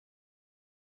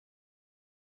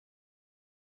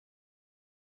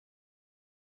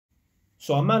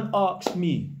So a man asked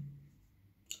me,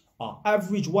 are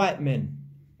average white men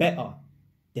better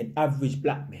than average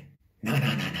black men? No.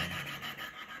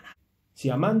 See,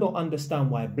 a man don't understand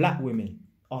why black women,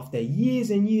 after years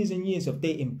and years and years of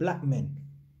dating black men,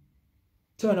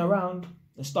 turn around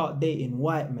and start dating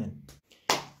white men.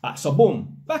 So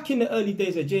boom, back in the early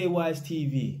days of JY's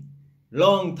TV,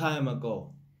 long time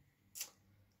ago,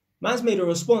 man's made a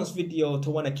response video to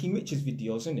one of King Richard's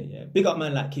videos, isn't it? Yeah, big up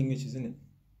man like King Richard, isn't it?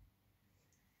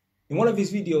 In one of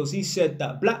his videos, he said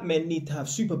that black men need to have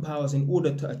superpowers in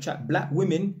order to attract black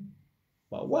women,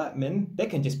 but white men, they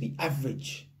can just be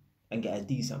average and get a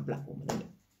decent black woman, innit?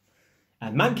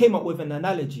 And man came up with an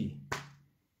analogy.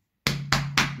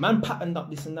 Man patterned up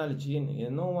this analogy, innit? Yeah?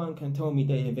 No one can tell me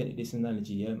they invented this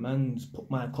analogy, yeah? Man's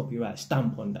put my copyright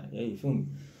stamp on that, yeah? You feel me?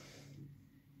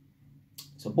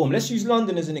 So boom, let's use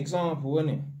London as an example,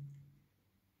 innit?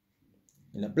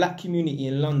 In the black community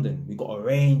in London, we got a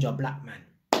range of black men.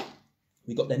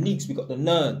 We got the neeks, we got the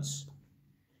nerds,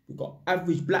 we got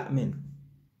average black men,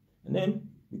 and then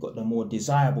we got the more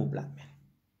desirable black men,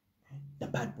 the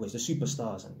bad boys, the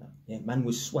superstars and that. Yeah, man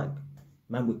with swag,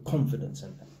 man with confidence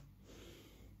and that.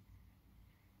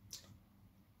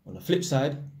 On the flip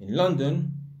side, in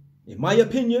London, in my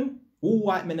opinion, all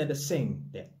white men are the same.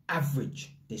 They're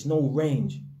average. There's no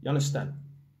range. You understand?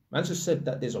 Man just said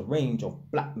that there's a range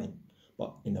of black men,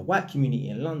 but in the white community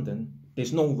in London,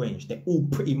 there's no range. They're all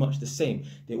pretty much the same.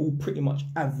 They're all pretty much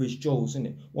average Joes,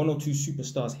 innit? One or two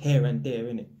superstars here and there,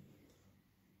 innit?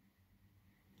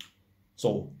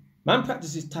 So, man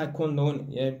practices taekwondo, innit?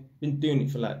 Yeah, been doing it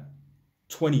for like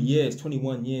 20 years,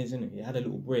 21 years, innit? He had a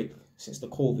little break since the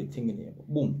COVID thing, innit? But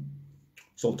boom.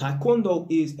 So, taekwondo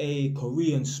is a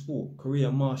Korean sport,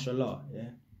 Korean martial art,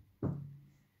 yeah?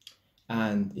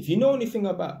 And if you know anything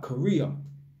about Korea,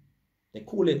 they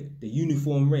call it the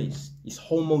uniform race. It's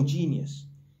homogeneous.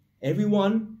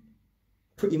 Everyone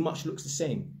pretty much looks the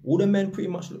same. All the men pretty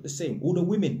much look the same. All the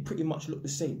women pretty much look the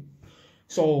same.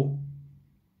 So,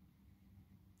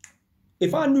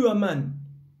 if I knew a man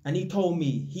and he told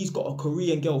me he's got a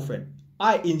Korean girlfriend,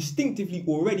 I instinctively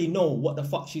already know what the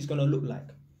fuck she's gonna look like.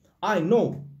 I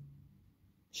know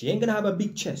she ain't gonna have a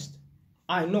big chest.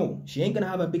 I know she ain't gonna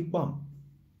have a big bum.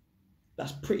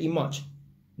 That's pretty much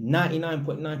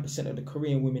 99.9% of the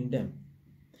Korean women them.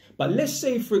 But let's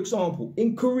say, for example,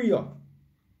 in Korea,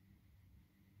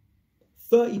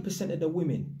 30% of the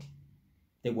women,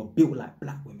 they were built like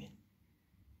black women.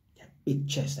 They had big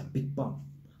chest and big bum.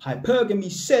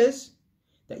 Hypergamy says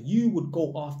that you would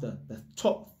go after the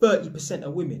top 30%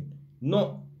 of women,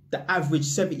 not the average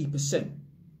 70%.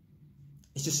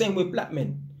 It's the same with black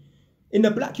men. In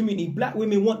the black community, black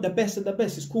women want the best of the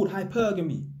best. It's called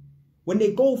hypergamy. When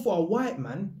they go for a white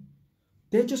man,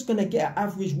 they're just going to get an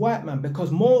average white man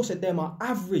because most of them are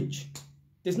average.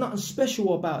 There's nothing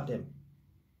special about them.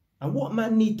 And what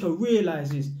man need to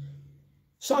realize is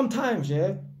sometimes,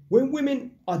 yeah, when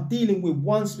women are dealing with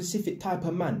one specific type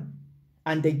of man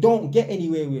and they don't get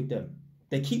anywhere with them,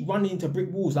 they keep running into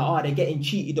brick walls like, they're getting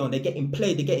cheated on, they're getting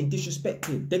played, they're getting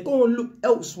disrespected. They go and look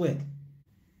elsewhere.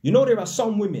 You know, there are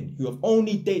some women who have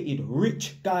only dated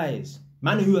rich guys,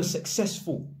 men who are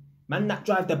successful, man that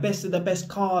drive the best of the best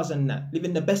cars and that, live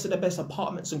in the best of the best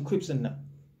apartments and cribs and that.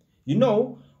 You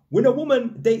know, when a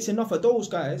woman dates enough of those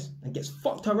guys and gets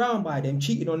fucked around by them,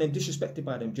 cheated on them, disrespected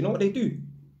by them, do you know what they do?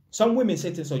 Some women say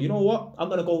to themselves, you know what? I'm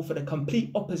going to go for the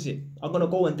complete opposite. I'm going to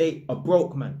go and date a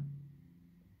broke man.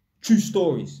 True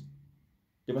stories.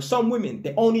 There are some women,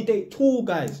 they only date tall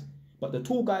guys, but the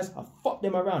tall guys have fucked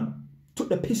them around, took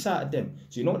the piss out of them.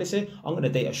 So you know what they say? I'm going to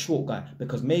date a short guy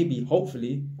because maybe,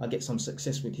 hopefully, I get some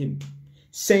success with him.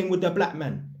 Same with the black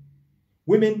man.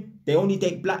 Women, they only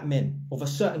date black men of a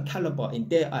certain caliber in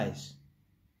their eyes.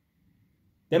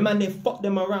 Them man, they fuck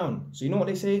them around. So you know what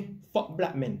they say? Fuck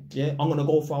black men. Yeah, I'm going to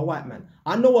go for a white man.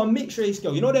 I know a mixed race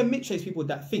girl. You know them mixed race people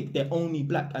that think they're only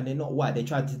black and they're not white. They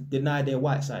try to deny their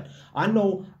white side. I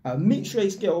know a mixed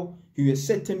race girl who has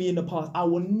said to me in the past, I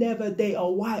will never date a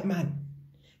white man.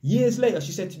 Years later,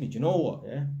 she said to me, do you know what?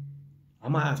 Yeah, I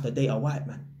might have to date a white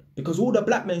man. Because all the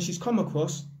black men she's come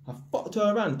across have fucked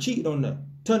her around, cheated on her,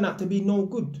 turned out to be no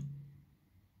good.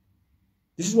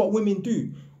 This is what women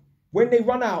do. When they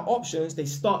run out of options, they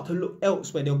start to look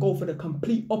elsewhere. They'll go for the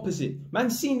complete opposite.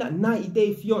 Man, seen that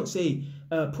 90-Day Fiance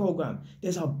program.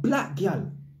 There's a black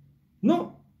girl.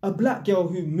 Not a black girl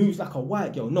who moves like a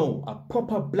white girl. No, a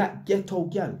proper black ghetto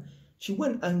girl. She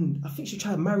went and I think she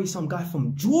tried to marry some guy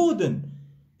from Jordan.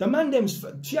 The man them's,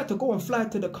 she had to go and fly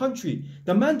to the country.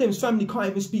 The man them's family can't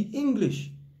even speak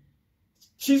English.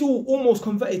 She's almost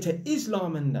converted to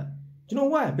Islam and that. Do you know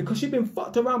why? Because she's been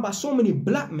fucked around by so many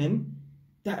black men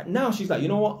that now she's like, you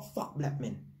know what? Fuck black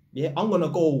men. Yeah, I'm going to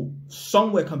go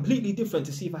somewhere completely different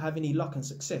to see if I have any luck and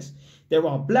success. There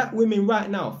are black women right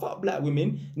now. Fuck black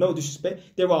women. No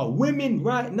disrespect. There are women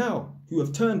right now who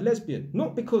have turned lesbian.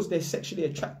 Not because they're sexually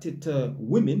attracted to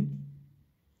women.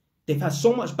 They've had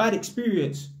so much bad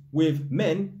experience with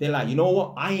men. They're like, you know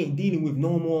what? I ain't dealing with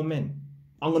no more men.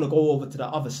 I'm going to go over to the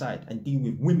other side and deal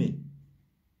with women.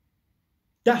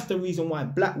 That's the reason why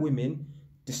black women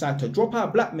decide to drop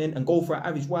out black men and go for an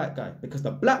average white guy. Because the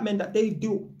black men that they've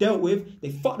dealt with, they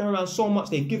fucked them around so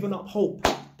much, they've given up hope.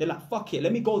 They're like, fuck it,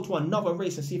 let me go to another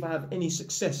race and see if I have any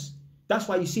success. That's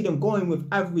why you see them going with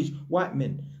average white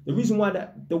men. The reason why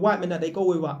the white men that they go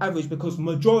with are average, because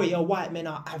majority of white men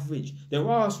are average. There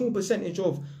are a small percentage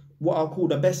of what I'll call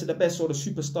the best of the best or the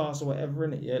superstars or whatever,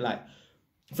 innit? Yeah, like,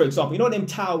 for example, you know them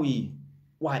Towie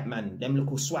white man, them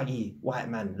little swaggy white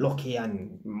man, Lockie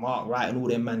and Mark Wright and all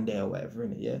them man there or whatever,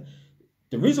 innit, yeah?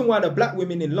 The reason why the black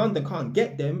women in London can't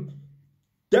get them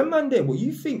man there, well,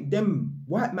 you think them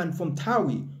white man from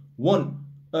Towie want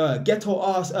ghetto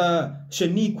ass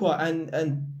Shaniqua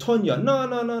and Tonya?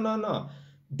 No.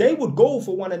 They would go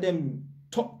for one of them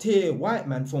top tier white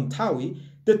man from Towie.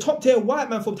 The top tier white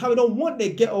man from Towie don't want their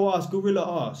ghetto ass,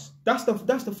 gorilla ass. That's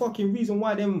the fucking reason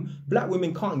why them black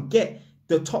women can't get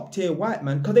the top tier white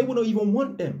man, because they wouldn't even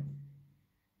want them.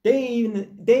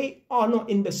 They are not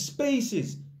in the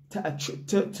spaces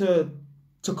to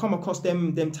come across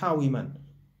them Towie man.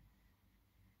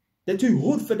 They're too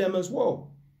hood for them as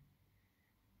well.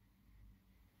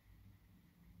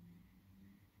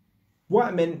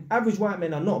 White men, average white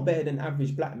men are not better than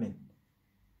average black men.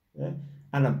 Yeah?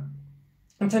 And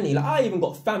I'm telling you, like, I even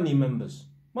got family members.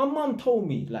 My mum told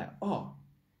me, like, oh,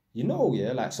 you know,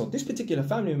 yeah, like, so this particular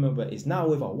family member is now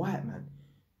with a white man.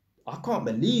 I can't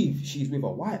believe she's with a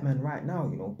white man right now,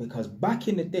 you know, because back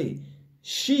in the day,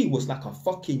 she was like a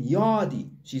fucking yardie.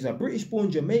 She's a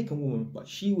British-born Jamaican woman, but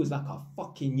she was like a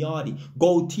fucking yardie.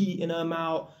 Gold teeth in her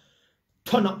mouth,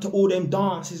 turn up to all them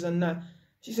dances and that.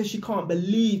 She says she can't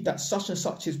believe that such and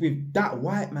such is with that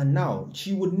white man now.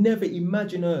 She would never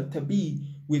imagine her to be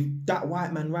with that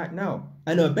white man right now.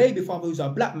 And her baby father, who's a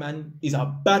black man, is a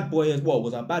bad boy as well.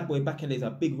 Was a bad boy back in the day. He's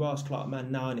a big Ross Clark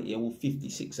man now, and he's all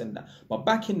 56 and that. But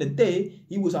back in the day,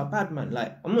 he was a bad man.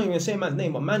 Like, I'm not even saying man's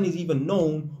name, but man is even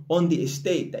known on the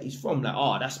estate that he's from. Like,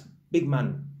 oh, that's big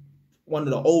man. One of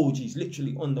the OGs,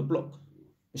 literally on the block.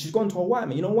 And she's gone to a white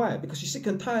man. You know why? Because she's sick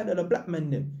and tired of the black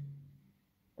men then.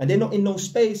 And they're not in those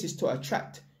spaces to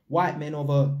attract white men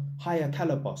of a higher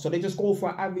caliber. So they just go for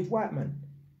an average white man.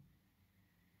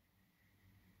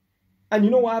 And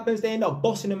you know what happens? They end up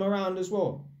bossing them around as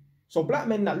well. So black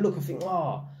men that look and think,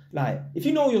 oh, like, if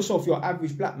you know yourself, you're an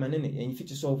average black man, innit? And you think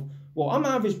to yourself, well, I'm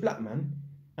an average black man,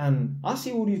 and I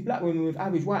see all these black women with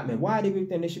average white men. Why are they with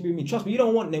them? They should be with me. Trust me, you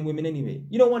don't want them women anyway.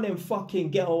 You don't want them fucking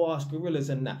ghetto-ass gorillas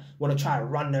and that want to try to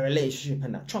run their relationship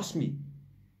and that. Trust me.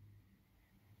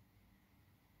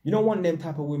 You don't want them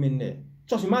type of women there.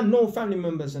 Trust me, man, no family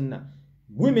members and that.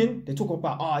 Women, they talk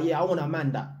about, oh, yeah, I want a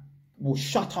man that will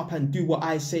shut up and do what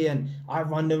I say and I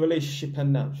run the relationship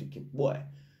and that. I'm thinking, boy,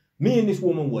 me and this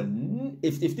woman were,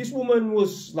 if this woman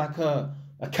was like a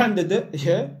candidate,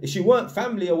 yeah, if she weren't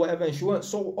family or whatever and she weren't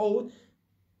so old,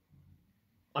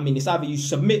 I mean, it's either you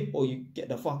submit or you get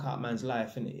the fuck out of man's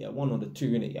life, innit? Yeah, one or the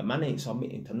two, innit? Yeah, man ain't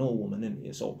submitting to no woman, innit?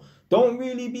 Yeah, so don't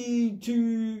really be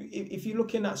too, if you're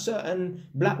looking at certain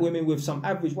black women with some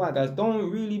average white guys, don't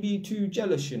really be too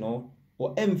jealous, you know,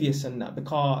 or envious and that,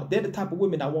 because they're the type of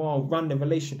women that want to run the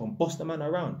relationship and boss the man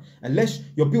around. Unless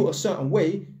you're built a certain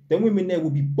way, then women there will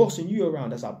be bossing you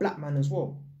around as a black man as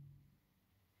well.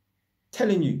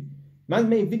 Telling you, man's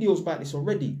made videos about this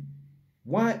already.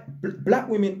 Black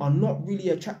women are not really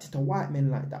attracted to white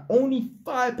men like that. Only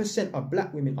 5% of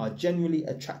black women are genuinely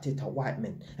attracted to white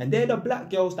men. And they're the black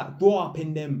girls that grow up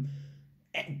in them,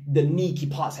 the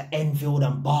neaky parts of Enfield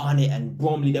and Barnet and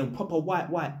Bromley, them proper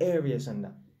white areas and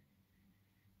that.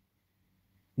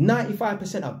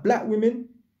 95% of black women,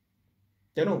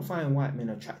 they don't find white men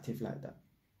attractive like that.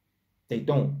 They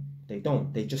don't.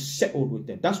 They just settled with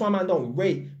them. That's why man don't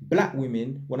rate black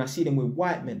women when I see them with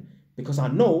white men. Because I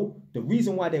know the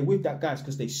reason why they're with that guy is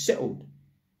because they settled.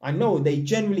 I know they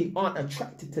generally aren't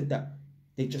attracted to that.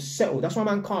 They just settled. That's why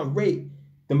man can't rate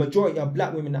the majority of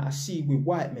black women that I see with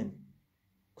white men.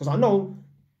 Because I know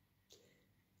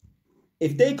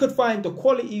if they could find the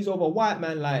qualities of a white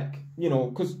man, like, you know,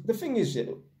 because the thing is,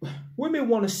 women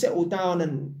want to settle down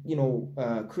and, you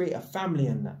know, create a family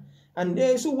and that. And yeah,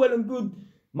 it's all well and good.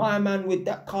 My man with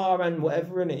that car and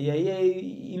whatever in it, yeah,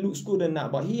 he looks good and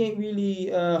that, but he ain't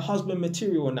really husband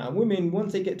material and that. And women,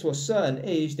 once they get to a certain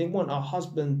age, they want a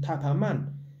husband type of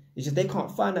man. It's just they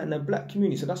can't find that in the black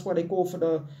community. So that's why they go for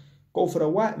the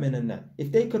white men and that.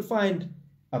 If they could find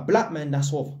a black man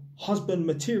that's of husband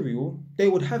material, they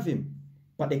would have him.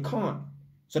 But they can't.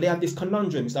 So they have this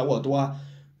conundrum. It's like, what, do I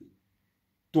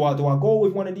go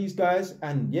with one of these guys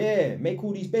and yeah, make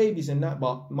all these babies and that,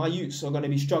 but my youths are gonna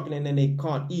be struggling and they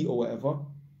can't eat or whatever.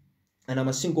 And I'm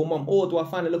a single mom. Or do I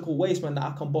find a little waste man that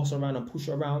I can boss around and push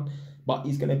around, but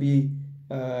he's gonna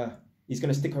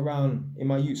stick around in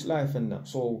my youth's life and that.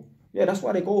 So yeah, that's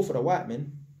why they go for the white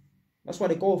men. That's why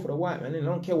they go for the white men. And I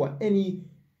don't care what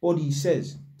anybody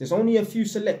says. There's only a few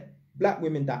select black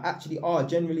women that actually are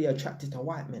generally attracted to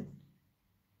white men.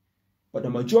 But the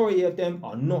majority of them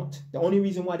are not. The only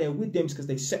reason why they're with them is because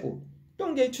they settled.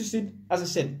 Don't get interested. As I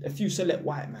said, a few select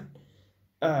white men.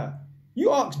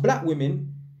 You ask black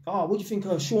women, what do you think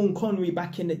of Sean Connery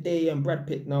back in the day and Brad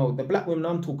Pitt? No, the black women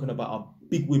I'm talking about are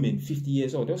big women, 50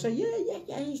 years old. They'll say,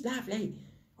 yeah, he's lovely.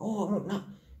 Oh, no,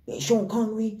 yeah, Sean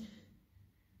Connery.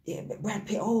 Yeah, Brad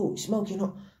Pitt, smoking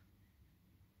up.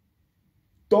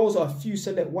 Those are a few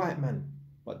select white men.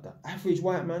 But the average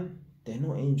white man, they're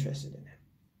not interested in it.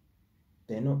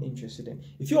 They're not interested in it.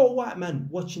 If you're a white man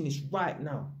watching this right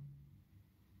now,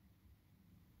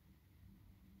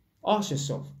 ask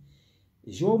yourself,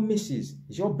 is your missus,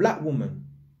 is your black woman,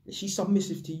 is she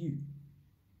submissive to you?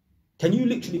 Can you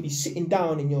literally be sitting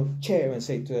down in your chair and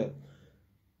say to her,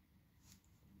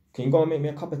 can you go and make me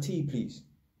a cup of tea, please?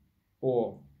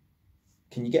 Or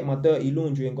can you get my dirty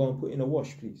laundry and go and put in a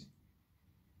wash, please?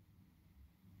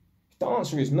 If the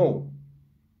answer is no,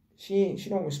 she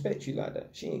don't respect you like that.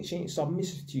 She ain't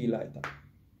submissive to you like that.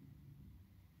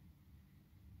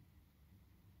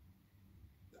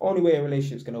 The only way a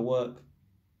relationship's gonna work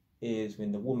is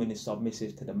when the woman is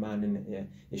submissive to the man in it. Yeah.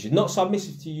 If she's not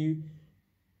submissive to you,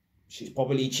 she's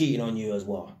probably cheating on you as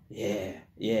well. Yeah.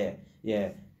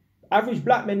 Average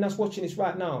black men that's watching this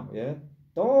right now, yeah.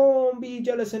 Don't be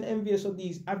jealous and envious of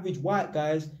these average white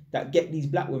guys that get these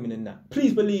black women in that.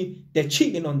 Please believe they're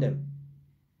cheating on them.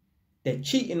 They're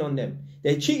cheating on them.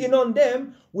 They're cheating on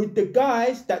them with the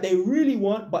guys that they really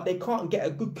want, but they can't get a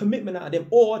good commitment out of them,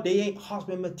 or they ain't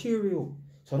husband material.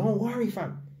 So don't worry,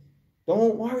 fam.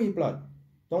 Don't worry, blood.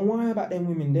 Don't worry about them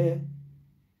women there.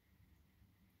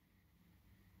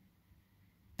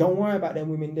 Don't worry about them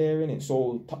women there, innit?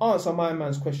 So to answer my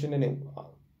man's question, innit,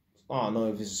 I don't know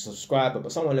if it's a subscriber,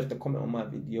 but someone left a comment on my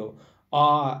video.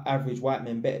 Are average white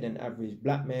men better than average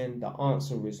black men? The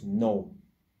answer is no.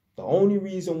 The only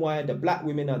reason why the black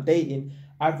women are dating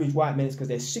average white men is because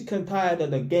they're sick and tired of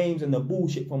the games and the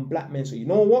bullshit from black men. So you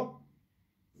know what?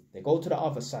 They go to the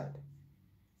other side.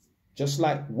 Just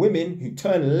like women who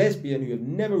turn lesbian, who have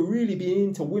never really been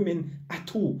into women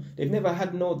at all. They've never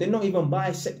had they're not even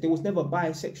bisexual. They was never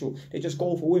bisexual. They just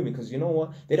go for women because you know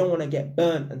what? They don't want to get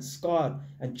burnt and scarred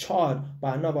and charred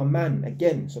by another man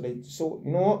again. So you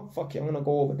know what? Fuck it, I'm going to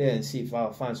go over there and see if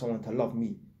I'll find someone to love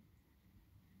me.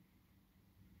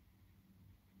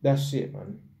 That's it,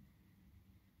 man.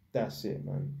 That's it,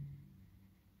 man.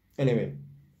 Anyway,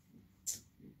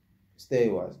 stay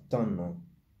wise. Done now.